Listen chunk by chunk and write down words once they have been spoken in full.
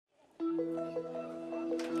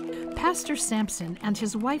Pastor Samson and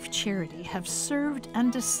his wife Charity have served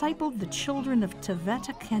and discipled the children of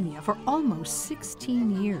Taveta, Kenya for almost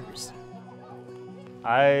 16 years.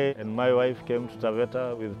 I and my wife came to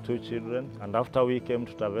Taveta with 2 children, and after we came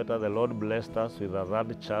to Taveta, the Lord blessed us with a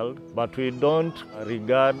third child. But we don't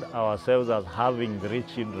regard ourselves as having 3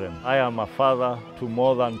 children. I am a father to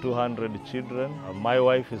more than 200 children. My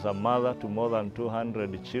wife is a mother to more than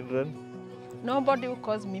 200 children. Nobody who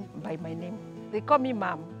calls me by my name. They call me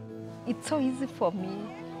Mom. It's so easy for me.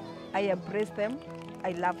 I embrace them.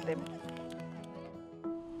 I love them.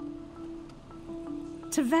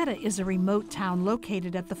 Taveta is a remote town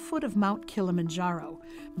located at the foot of Mount Kilimanjaro.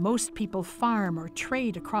 Most people farm or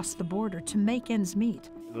trade across the border to make ends meet.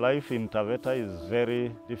 Life in Taveta is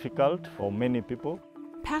very difficult for many people.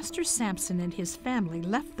 Pastor Samson and his family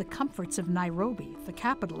left the comforts of Nairobi, the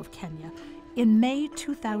capital of Kenya, in May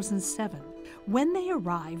 2007. When they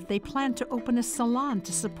arrived, they planned to open a salon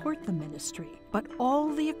to support the ministry, but all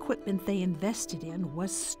the equipment they invested in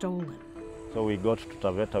was stolen. So we got to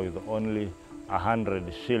Taveta with only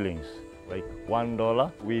 100 shillings, like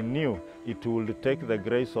 $1. We knew it would take the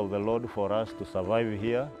grace of the Lord for us to survive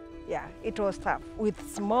here. Yeah, it was tough. With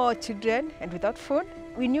small children and without food,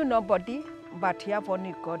 we knew nobody, but you have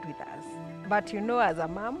only God with us. But you know, as a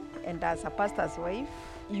mom and as a pastor's wife,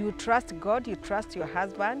 you trust God, you trust your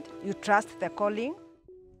husband, you trust the calling.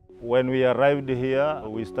 When we arrived here,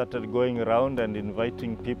 we started going around and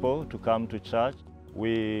inviting people to come to church.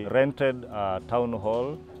 We rented a town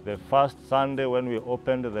hall. The first Sunday when we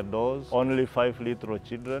opened the doors, only 5 little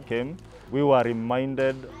children came. We were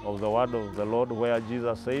reminded of the word of the Lord where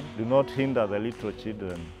Jesus said, "Do not hinder the little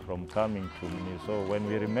children from coming to me." So when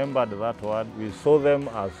we remembered that word, we saw them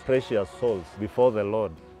as precious souls before the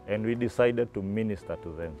Lord, and we decided to minister to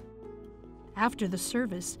them. After the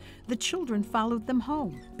service, the children followed them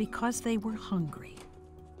home because they were hungry.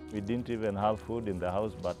 We didn't even have food in the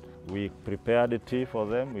house, but we prepared tea for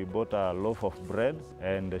them. We bought a loaf of bread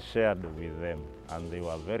and shared with them, and they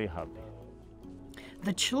were very happy.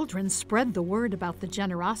 The children spread the word about the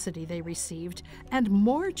generosity they received, and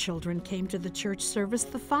more children came to the church service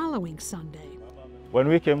the following Sunday. When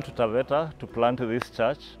we came to Taveta to plant this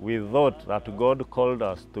church, we thought that God called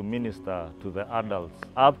us to minister to the adults.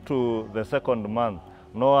 Up to the 2nd month,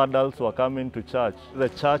 no adults were coming to church. The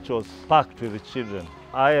church was packed with children.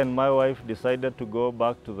 I and my wife decided to go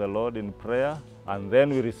back to the Lord in prayer, and then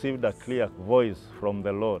we received a clear voice from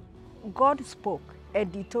the Lord. God spoke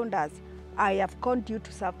and He told us, "I have called you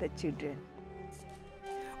to serve the children."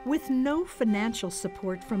 With no financial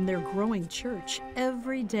support from their growing church,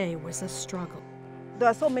 every day was a struggle. There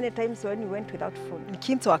were so many times when we went without food.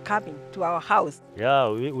 Kids were coming to our house. Yeah,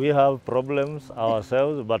 we have problems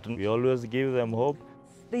ourselves, but we always give them hope.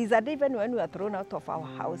 There is a day even when we were thrown out of our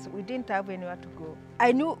house, we didn't have anywhere to go.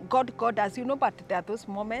 I knew God called us, but there are those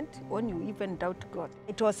moments when you even doubt God.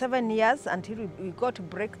 It was 7 years until we got a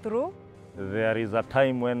breakthrough. There is a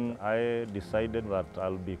time when I decided that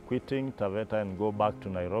I'll be quitting Taveta and go back to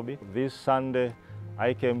Nairobi. This Sunday,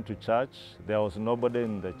 I came to church. There was nobody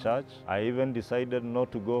in the church. I even decided not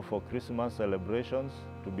to go for Christmas celebrations,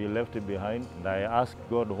 to be left behind. And I asked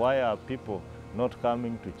God, why are people not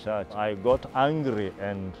coming to church? I got angry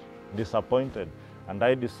and disappointed, and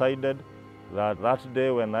I decided that that day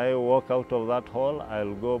when I walk out of that hall,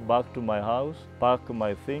 I'll go back to my house, pack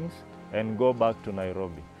my things, and go back to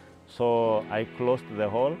Nairobi. So I closed the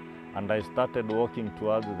hall and I started walking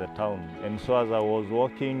towards the town. And so as I was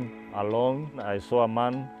walking along, I saw a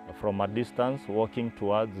man from a distance walking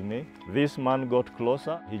towards me. This man got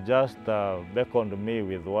closer. He just beckoned me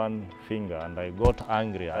with one finger, and I got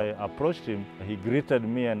angry. I approached him. He greeted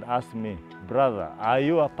me and asked me, "Brother, are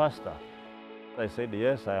you a pastor?" I said,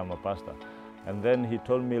 "Yes, I am a pastor." And then he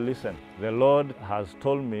told me, "Listen, the Lord has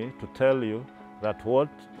told me to tell you that what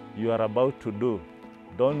you are about to do,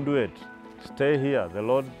 don't do it. Stay here. The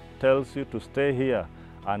Lord tells you to stay here,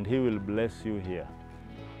 and He will bless you here."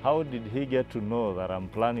 How did he get to know that I'm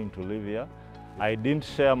planning to live here? I didn't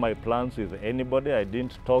share my plans with anybody. I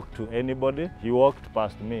didn't talk to anybody. He walked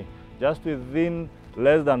past me. Just within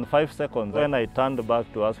less than 5 seconds, when I turned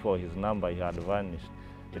back to ask for his number, he had vanished.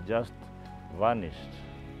 It just vanished.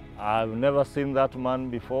 I've never seen that man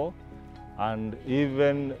before, and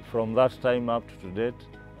even from that time up to date,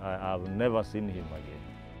 I've never seen him again.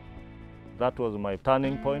 That was my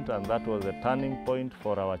turning point, and that was the turning point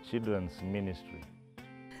for our children's ministry.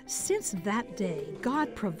 Since that day,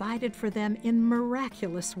 God provided for them in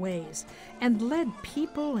miraculous ways and led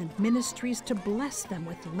people and ministries to bless them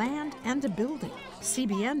with land and a building.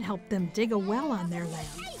 CBN helped them dig a well on their land.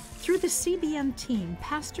 Through the CBN team,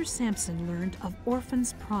 Pastor Samson learned of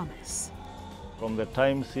Orphan's Promise. From the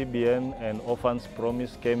time CBN and Orphans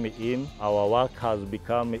Promise came in, our work has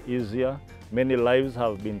become easier. Many lives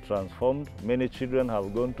have been transformed, many children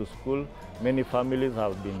have gone to school, many families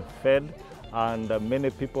have been fed, and many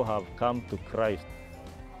people have come to Christ.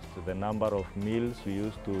 The number of meals we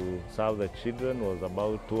used to serve the children was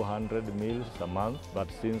about 200 meals a month, but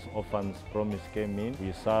since Orphans Promise came in,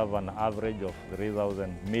 we serve an average of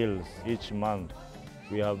 3,000 meals each month.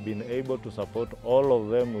 We have been able to support all of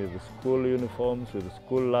them with school uniforms, with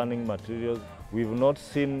school learning materials. We've not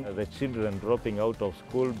seen the children dropping out of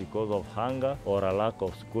school because of hunger or a lack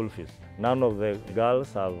of school fees. None of the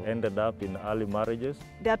girls have ended up in early marriages.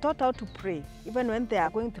 They are taught how to pray. Even when they are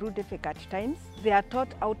going through difficult times, they are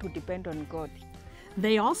taught how to depend on God.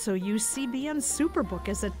 They also use CBN's Superbook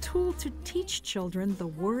as a tool to teach children the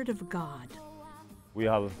Word of God. We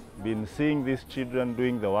have been seeing these children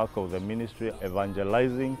doing the work of the ministry,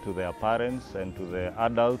 evangelizing to their parents and to the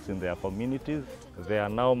adults in their communities. They are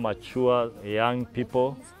now mature young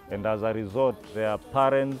people, and as a result, their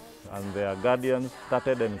parents and their guardians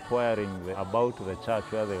started inquiring about the church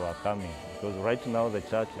where they were coming. Because right now the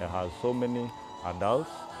church has so many adults,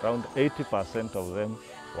 around 80% of them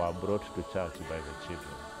were brought to church by the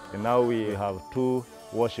children. And now we have two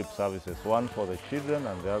worship services, one for the children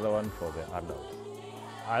and the other one for the adults.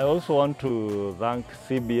 I also want to thank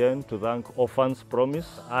CBN, to thank Orphans Promise.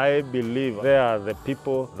 I believe they are the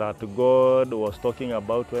people that God was talking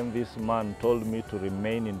about when this man told me to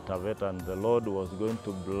remain in Taveta and the Lord was going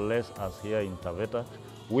to bless us here in Taveta.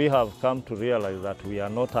 We have come to realize that we are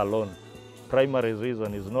not alone. Primary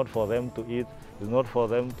reason is not for them to eat, is not for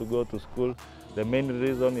them to go to school. The main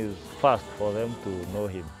reason is first for them to know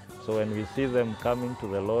Him. So when we see them coming to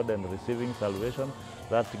the Lord and receiving salvation,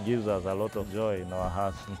 that gives us a lot of joy in our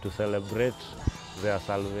hearts to celebrate their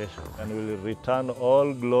salvation. And we will return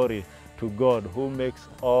all glory to God who makes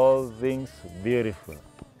all things beautiful.